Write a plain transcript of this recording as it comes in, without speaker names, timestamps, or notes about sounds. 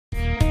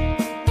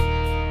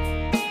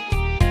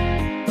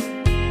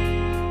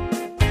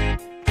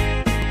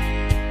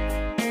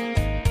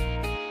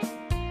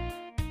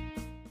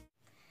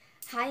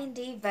Hi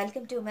అండి,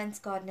 welcome to men's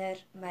corner.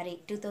 మరి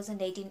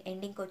 2018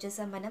 ఎండింగ్కి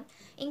వచ్చేసాం మనం.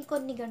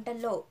 ఇంకొన్ని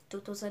గంటల్లో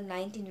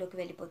 2019లోకి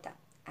వెళ్ళిపోతాం.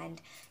 అండ్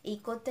ఈ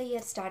కొత్త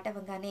ఇయర్ స్టార్ట్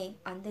అవ్వగానే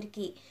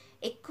అందరికీ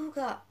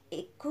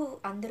ఎక్కువ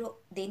అందరూ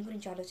దేని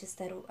గురించి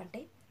ఆలోచిస్తారు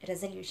అంటే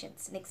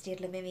రెజల్యూషన్స్. నెక్స్ట్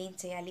ఇయర్లో మేము ఏం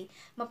చేయాలి,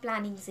 మా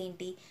ప్లానింగ్స్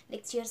ఏంటి,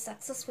 నెక్స్ట్ ఇయర్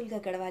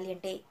సక్సెస్ఫుల్గా గడవాలి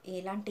అంటే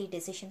ఎలాంటి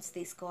డెసిషన్స్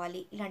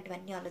తీసుకోవాలి,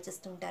 ఇలాంటివన్నీ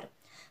ఆలోచిస్తూ ఉంటారు.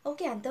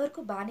 ఓకే,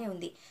 అంతవరకు బాగానే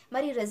ఉంది.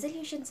 మరి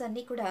రెజల్యూషన్స్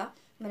అన్నీ కూడా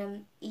మనం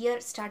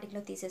ఇయర్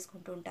స్టార్టింగ్లో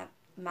తీసేసుకుంటూ ఉంటాం.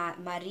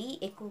 మరీ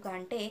ఎక్కువగా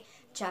అంటే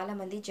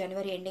చాలామంది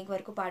జనవరి ఎండింగ్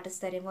వరకు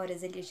పాటిస్తారేమో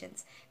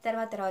రెజల్యూషన్స్.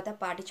 తర్వాత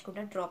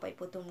పాటించకుండా డ్రాప్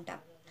అయిపోతూ ఉంటాం.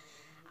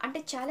 అంటే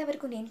చాలా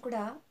వరకు నేను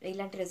కూడా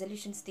ఇలాంటి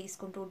రెజల్యూషన్స్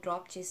తీసుకుంటూ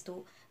డ్రాప్ చేస్తూ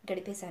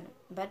గడిపేశాను.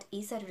 బట్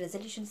ఈసారి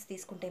రెజల్యూషన్స్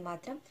తీసుకుంటే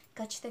మాత్రం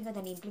ఖచ్చితంగా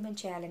దాన్ని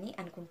ఇంప్లిమెంట్ చేయాలని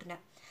అనుకుంటున్నా.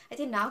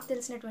 అయితే నాకు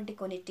తెలిసినటువంటి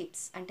కొన్ని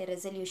టిప్స్, అంటే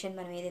రెజల్యూషన్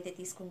మనం ఏదైతే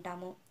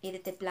తీసుకుంటామో,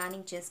 ఏదైతే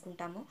ప్లానింగ్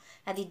చేసుకుంటామో,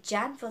 అది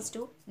Jan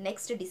 1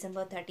 నెక్స్ట్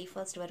December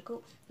 31 వరకు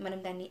మనం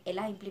దాన్ని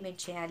ఎలా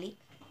ఇంప్లిమెంట్ చేయాలి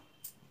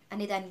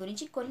అనే దాని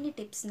గురించి కొన్ని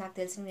టిప్స్ నాకు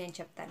తెలిసినవి నేను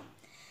చెప్తాను.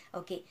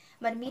 ఓకే,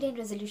 మరి మీరేం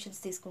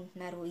రెజల్యూషన్స్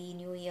తీసుకుంటున్నారు ఈ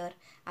న్యూ ఇయర్?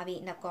 అవి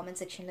నాకు కామెంట్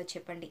సెక్షన్లో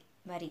చెప్పండి.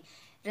 మరి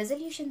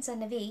రెజల్యూషన్స్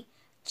అన్నవి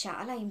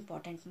చాలా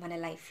ఇంపార్టెంట్ మన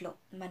లైఫ్లో.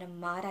 మనం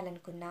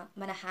మారాలనుకున్నా,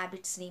 మన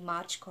హ్యాబిట్స్ని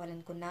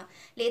మార్చుకోవాలనుకున్నా,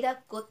 లేదా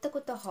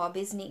కొత్త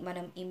హాబీస్ని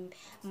మనం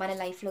మన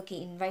లైఫ్లోకి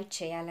ఇన్వైట్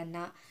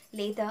చేయాలన్నా,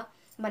 లేదా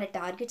మన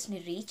టార్గెట్స్ని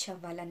రీచ్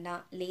అవ్వాలన్నా,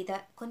 లేదా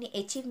కొన్ని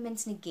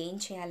అచీవ్మెంట్స్ని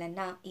గెయిన్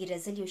చేయాలన్నా ఈ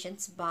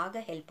రెజల్యూషన్స్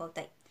బాగా హెల్ప్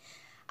అవుతాయి.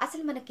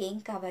 అసలు మనకేం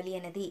కావాలి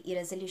అనేది ఈ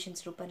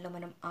రెజల్యూషన్స్ రూపంలో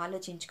మనం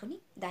ఆలోచించుకొని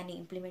దాన్ని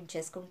ఇంప్లిమెంట్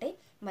చేసుకుంటే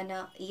మన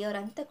ఇయర్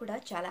అంతా కూడా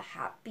చాలా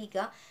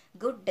హ్యాపీగా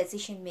గుడ్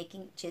డెసిషన్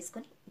మేకింగ్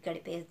చేసుకొని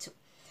గడిపేయచ్చు.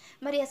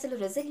 మరి అసలు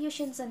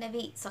రెజల్యూషన్స్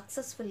అనేవి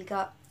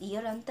సక్సెస్ఫుల్గా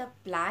ఇయర్ అంతా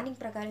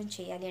ప్లానింగ్ ప్రకారం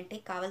చేయాలి అంటే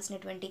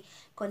కావాల్సినటువంటి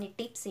కొన్ని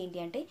టిప్స్ ఏంటి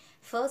అంటే,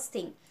 ఫస్ట్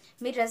థింగ్,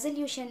 మీరు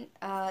రెజల్యూషన్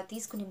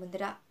తీసుకునే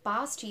ముందర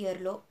పాస్ట్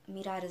ఇయర్లో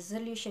మీరు ఆ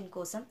రెజల్యూషన్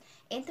కోసం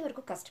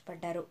ఎంతవరకు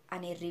కష్టపడ్డారు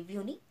అనే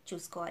రివ్యూని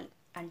చూసుకోవాలి.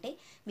 అంటే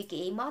మీకు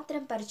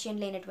ఏమాత్రం పరిచయం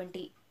లేనటువంటి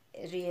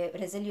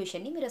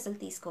రెజల్యూషన్ని మీరు అసలు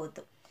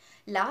తీసుకోవద్దు.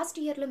 లాస్ట్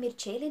ఇయర్లో మీరు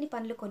చేయలేని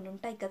పనులు కొన్ని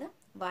ఉంటాయి కదా,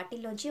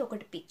 వాటిల్లోంచి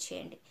ఒకటి పిక్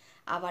చేయండి.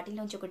 ఆ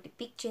వాటిల్లోంచి ఒకటి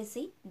పిక్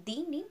చేసి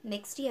దీన్ని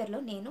నెక్స్ట్ ఇయర్లో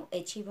నేను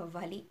అచీవ్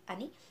అవ్వాలి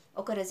అని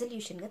ఒక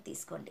రెజల్యూషన్గా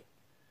తీసుకోండి.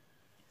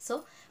 సో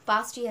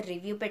పాస్ట్ ఇయర్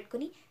రివ్యూ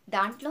పెట్టుకుని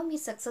దాంట్లో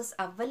మీరు సక్సెస్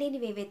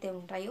అవ్వలేనివి ఏవైతే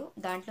ఉంటాయో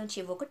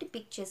దాంట్లోంచి ఒకటి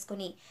పిక్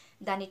చేసుకుని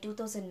దాన్ని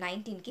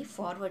 2019కి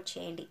ఫార్వర్డ్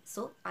చేయండి.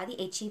 సో అది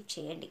అచీవ్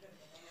చేయండి.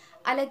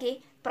 అలాగే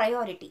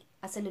ప్రయారిటీ,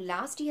 అసలు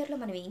లాస్ట్ ఇయర్లో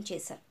మనం ఏం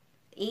చేసాం,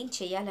 ఏం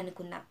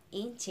చేయాలనుకున్నాం,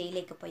 ఏం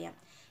చేయలేకపోయాం,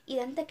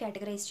 ఇదంతా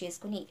కేటగరైజ్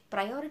చేసుకుని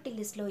ప్రయారిటీ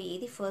లిస్ట్లో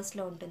ఏది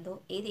ఫస్ట్లో ఉంటుందో,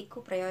 ఏది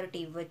ఎక్కువ ప్రయారిటీ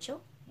ఇవ్వచ్చో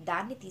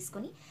దాన్ని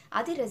తీసుకొని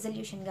అది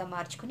రెజల్యూషన్గా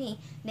మార్చుకుని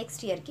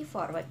నెక్స్ట్ ఇయర్కి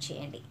ఫార్వర్డ్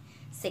చేయండి.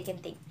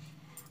 సెకండ్ థింగ్,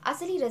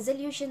 అసలు ఈ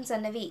రెజల్యూషన్స్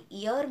అన్నవి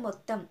ఇయర్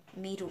మొత్తం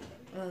మీరు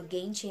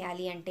గెయిన్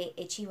చేయాలి అంటే,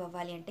 అచీవ్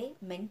అవ్వాలి అంటే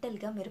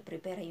మెంటల్గా మీరు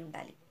ప్రిపేర్ అయి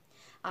ఉండాలి.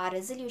 ఆ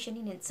రెజల్యూషన్ని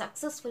నేను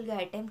సక్సెస్ఫుల్గా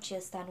అటెంప్ట్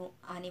చేస్తాను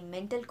అనే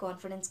మెంటల్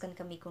కాన్ఫిడెన్స్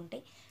కనుక మీకుంటే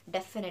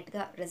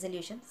డెఫినెట్గా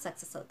రెజల్యూషన్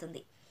సక్సెస్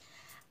అవుతుంది.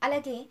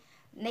 అలాగే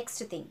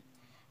నెక్స్ట్ థింగ్,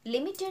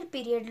 లిమిటెడ్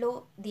పీరియడ్లో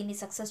దీన్ని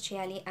సక్సెస్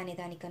చేయాలి అనే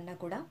దానికన్నా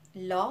కూడా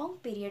లాంగ్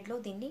పీరియడ్లో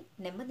దీన్ని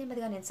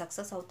నెమ్మదిగా నేను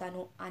సక్సెస్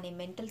అవుతాను అనే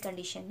మెంటల్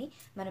కండిషన్ని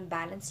మనం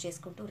బ్యాలెన్స్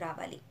చేసుకుంటూ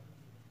రావాలి.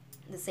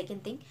 The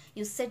second thing,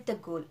 you set the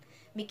goal.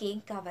 మీకు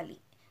ఏం కావాలి?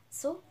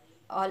 సో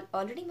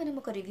ఆల్రెడీ మనం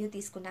ఒక రివ్యూ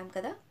తీసుకున్నాం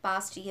కదా,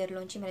 పాస్ట్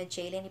ఇయర్లోంచి మనం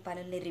చేయలేని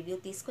పనుల్ని రివ్యూ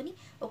తీసుకుని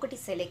ఒకటి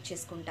సెలెక్ట్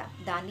చేసుకుంటాం.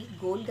 దాన్ని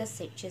గోల్గా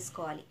సెట్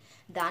చేసుకోవాలి.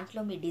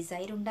 దాంట్లో మీ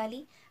డిజైర్ ఉండాలి,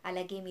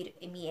 అలాగే మీరు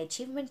మీ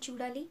అచీవ్మెంట్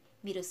చూడాలి,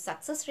 మీరు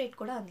సక్సెస్ రేట్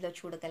కూడా అందులో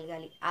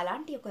చూడగలగాలి.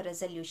 అలాంటి ఒక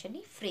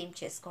రెజల్యూషన్ని ఫ్రేమ్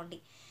చేసుకోండి.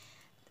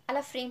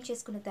 అలా ఫ్రేమ్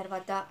చేసుకున్న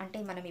తర్వాత,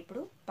 అంటే మనం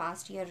ఇప్పుడు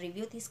పాస్ట్ ఇయర్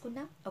రివ్యూ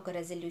తీసుకున్నాం, ఒక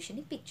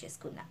రెజల్యూషన్ని పిక్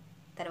చేసుకున్నాం,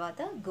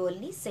 తర్వాత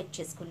గోల్ని సెట్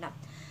చేసుకున్నాం.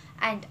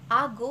 అండ్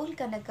ఆ గోల్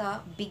కనుక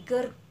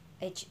బిగ్గర్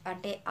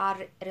అంటే ఆ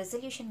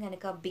రెజల్యూషన్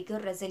కనుక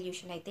బిగ్గర్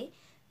రెజల్యూషన్ అయితే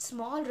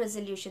స్మాల్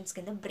రెజల్యూషన్స్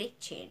కింద బ్రేక్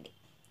చేయండి.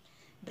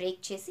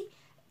 బ్రేక్ చేసి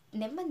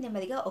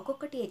నెమ్మదిగా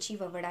ఒక్కొక్కటి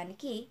అచీవ్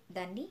అవ్వడానికి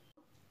దాన్ని.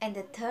 And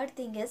the third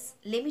thing is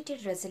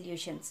limited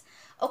resolutions.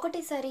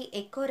 ఒకటేసారి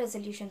ఎక్కువ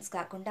రెజల్యూషన్స్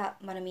కాకుండా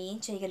మనం ఏం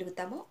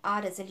చేయగలుగుతామో ఆ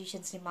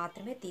రెజల్యూషన్స్ని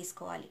మాత్రమే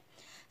తీసుకోవాలి.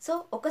 సో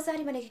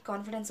ఒకసారి మనకి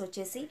కాన్ఫిడెన్స్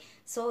వచ్చేసి,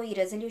 సో ఈ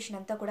రెజల్యూషన్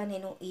అంతా కూడా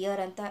నేను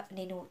ఇయర్ అంతా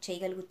నేను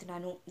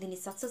చేయగలుగుతున్నాను, దీన్ని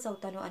సక్సెస్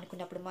అవుతాను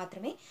అనుకున్నప్పుడు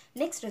మాత్రమే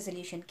నెక్స్ట్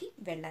రెజల్యూషన్కి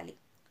వెళ్ళాలి.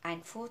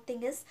 అండ్ ఫోర్త్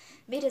థింగ్ ఇస్,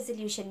 మీ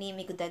రెజల్యూషన్ని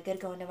మీకు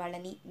దగ్గరగా ఉన్న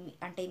వాళ్ళని,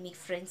 అంటే మీ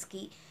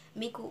ఫ్రెండ్స్కి,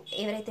 మీకు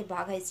ఎవరైతే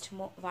బాగా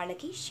ఇష్టమో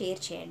వాళ్ళకి షేర్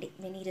చేయండి.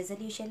 నేను ఈ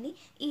రెజల్యూషన్ని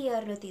ఈ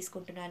ఇయర్లో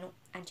తీసుకుంటున్నాను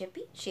అని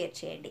చెప్పి షేర్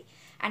చేయండి.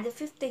 And the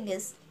fifth thing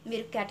is,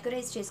 మీరు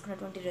కేటగరైజ్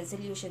చేసుకున్నటువంటి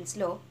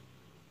రెజల్యూషన్స్లో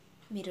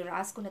మీరు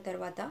రాసుకున్న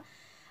తర్వాత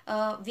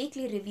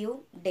weekly review,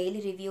 daily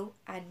review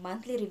and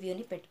monthly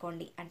రివ్యూని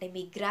పెట్టుకోండి. అంటే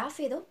మీ గ్రాఫ్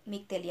ఏదో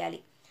మీకు తెలియాలి.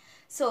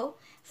 సో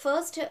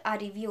ఫస్ట్ ఆ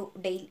రివ్యూ,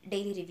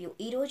 డైలీ రివ్యూ,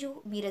 ఈరోజు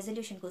మీ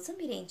రెజల్యూషన్ కోసం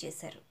మీరు ఏం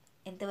చేశారు,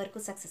 ఎంతవరకు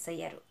సక్సెస్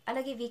అయ్యారు.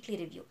 అలాగే వీక్లీ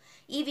రివ్యూ,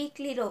 ఈ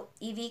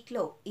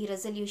వీక్లో ఈ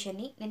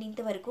రెజల్యూషన్ని నేను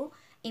ఇంతవరకు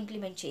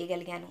ఇంప్లిమెంట్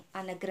చేయగలిగాను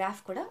అన్న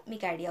గ్రాఫ్ కూడా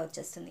మీకు ఐడియా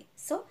వచ్చేస్తుంది.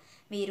 సో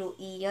మీరు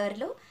ఈ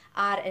ఇయర్లో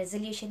ఆ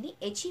రెజల్యూషన్ని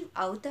అచీవ్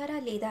అవుతారా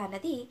లేదా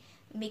అన్నది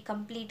మీకు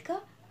కంప్లీట్గా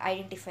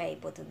ఐడెంటిఫై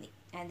అయిపోతుంది.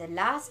 And the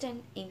last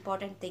and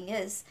important thing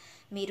is,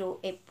 మీరు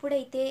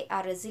ఎప్పుడైతే ఆ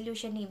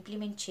రెజల్యూషన్ని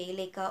ఇంప్లిమెంట్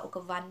చేయలేక ఒక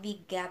 1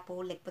 వీక్ గ్యాపో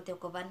లేకపోతే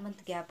ఒక 1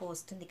 మంత్ గ్యాపో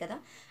వస్తుంది కదా,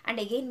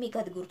 అండ్ అగైన్ మీకు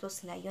అది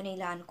గుర్తొస్తుంది, అయ్యో నేను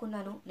ఇలా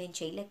అనుకున్నాను నేను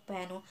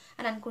చేయలేకపోయాను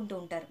అని అనుకుంటూ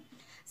ఉంటారు.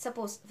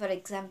 Suppose for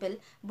example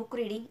book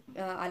reading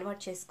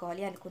అలవాటు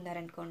చేసుకోవాలి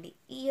అనుకున్నారనుకోండి.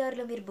 ఈ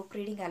ఇయర్లో మీరు బుక్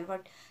రీడింగ్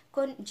అలవాటు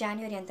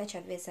జనవరి అంతా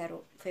చదివేశారు,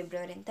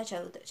 ఫిబ్రవరి అంతా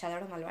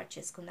చదవడం అలవాటు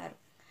చేసుకున్నారు.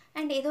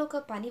 అండ్ ఏదో ఒక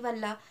పని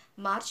వల్ల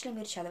మార్చ్లో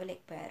మీరు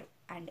చదవలేకపోయారు,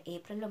 అండ్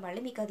ఏప్రిల్లో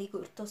మళ్ళీ మీకు అది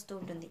గుర్తొస్తూ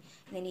ఉంటుంది,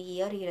 నేను ఈ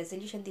ఇయర్ ఈ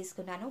రెజల్యూషన్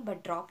తీసుకున్నాను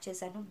బట్ డ్రాప్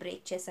చేశాను,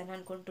 బ్రేక్ చేశాను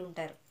అనుకుంటూ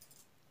ఉంటారు.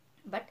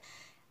 బట్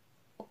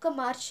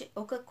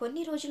ఒక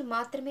కొన్ని రోజులు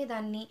మాత్రమే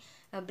దాన్ని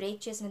బ్రేక్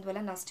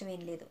చేసినందువల్ల నష్టం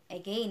ఏం లేదు.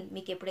 అగైన్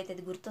మీకు ఎప్పుడైతే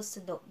అది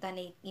గుర్తొస్తుందో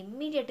దాన్ని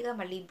ఇమ్మీడియట్గా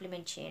మళ్ళీ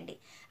ఇంప్లిమెంట్ చేయండి.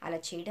 అలా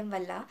చేయడం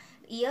వల్ల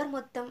ఇయర్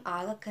మొత్తం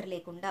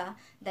ఆగక్కర్లేకుండా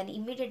దాన్ని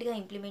ఇమ్మీడియట్గా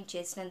ఇంప్లిమెంట్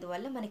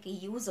చేసినందువల్ల మనకి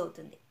యూజ్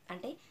అవుతుంది,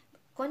 అంటే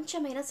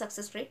కొంచెమైనా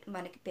సక్సెస్ రేట్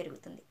మనకి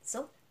పెరుగుతుంది. సో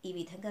ఈ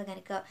విధంగా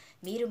కనుక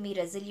మీరు మీ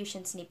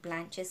రెజల్యూషన్స్ని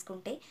ప్లాన్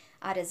చేసుకుంటే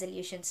ఆ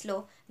రెజల్యూషన్స్లో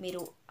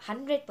మీరు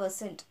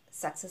 100%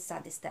 సక్సెస్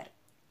సాధిస్తారు.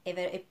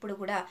 ఎప్పుడు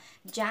కూడా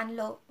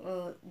జాన్లో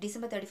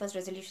డిసెంబర్ 31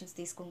 రెజల్యూషన్స్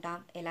తీసుకుంటాం,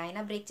 ఎలా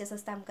అయినా బ్రేక్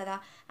చేసేస్తాం కదా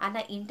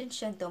అన్న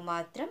ఇంటెన్షన్తో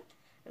మాత్రం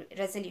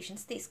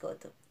రెజల్యూషన్స్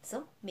తీసుకోవద్దు. సో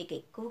మీకు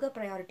ఎక్కువగా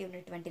ప్రయారిటీ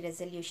ఉన్నటువంటి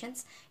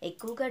రెజల్యూషన్స్,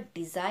 ఎక్కువగా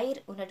డిజైర్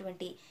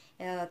ఉన్నటువంటి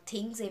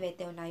థింగ్స్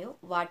ఏవైతే ఉన్నాయో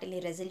వాటిని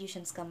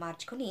రెజల్యూషన్స్గా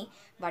మార్చుకుని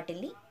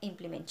వాటిని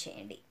ఇంప్లిమెంట్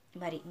చేయండి.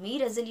 మరి మీ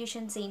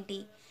రెజల్యూషన్స్ ఏంటి?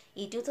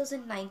 ఈ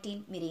 2019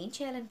 మీరు ఏం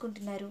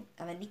చేయాలనుకుంటున్నారు?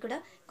 అవన్నీ కూడా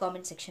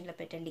కామెంట్ సెక్షన్లో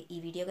పెట్టండి. ఈ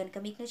వీడియో కనుక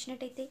మీకు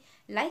నచ్చినట్టయితే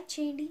లైక్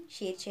చేయండి,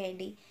 షేర్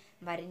చేయండి.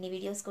 మరిన్ని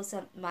వీడియోస్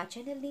కోసం మా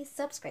ఛానల్ని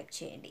సబ్స్క్రైబ్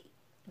చేయండి.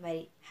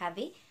 మరి have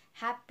a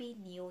happy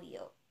new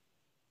year.